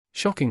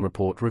Shocking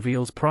report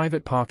reveals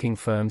private parking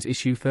firms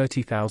issue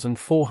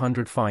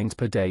 30,400 fines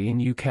per day in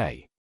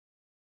UK.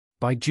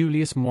 By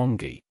Julius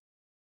Mwangi.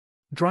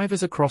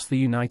 Drivers across the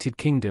United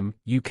Kingdom,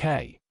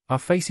 UK, are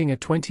facing a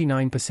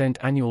 29%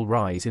 annual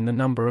rise in the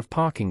number of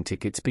parking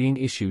tickets being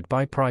issued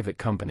by private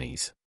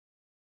companies.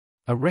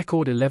 A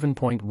record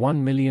 11.1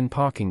 million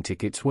parking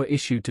tickets were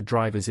issued to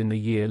drivers in the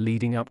year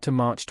leading up to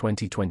March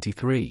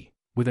 2023,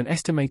 with an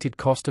estimated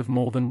cost of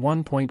more than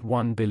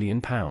 £1.1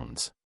 billion.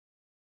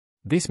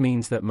 This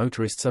means that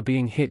motorists are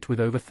being hit with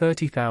over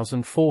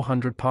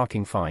 30,400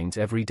 parking fines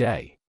every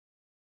day.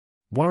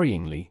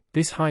 Worryingly,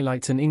 this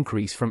highlights an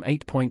increase from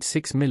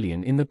 8.6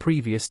 million in the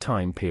previous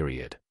time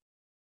period.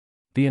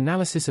 The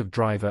analysis of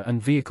Driver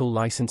and Vehicle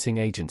Licensing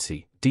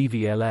Agency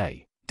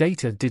 (DVLA)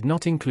 data did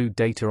not include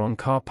data on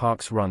car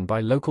parks run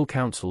by local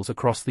councils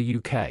across the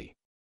UK.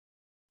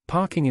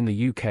 Parking in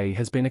the UK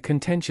has been a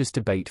contentious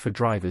debate for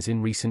drivers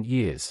in recent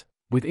years,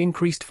 with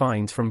increased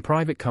fines from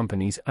private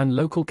companies and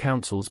local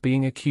councils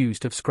being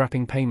accused of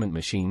scrapping payment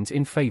machines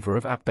in favour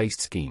of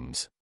app-based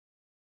schemes.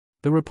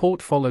 The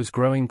report follows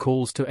growing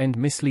calls to end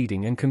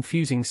misleading and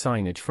confusing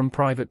signage from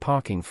private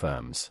parking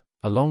firms,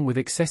 along with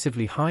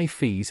excessively high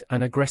fees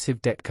and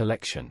aggressive debt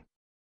collection.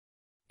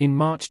 In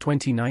March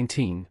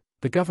 2019,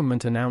 the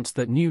government announced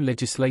that new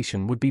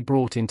legislation would be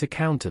brought in to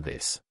counter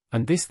this,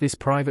 and this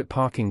private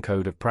parking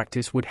code of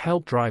practice would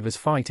help drivers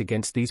fight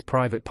against these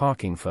private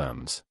parking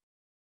firms.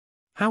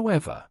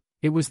 However,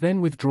 it was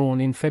then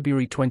withdrawn in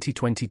February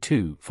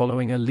 2022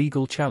 following a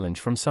legal challenge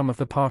from some of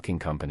the parking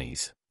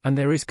companies, and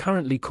there is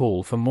currently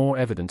call for more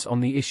evidence on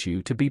the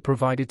issue to be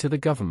provided to the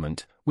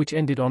government, which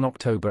ended on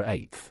October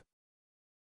 8.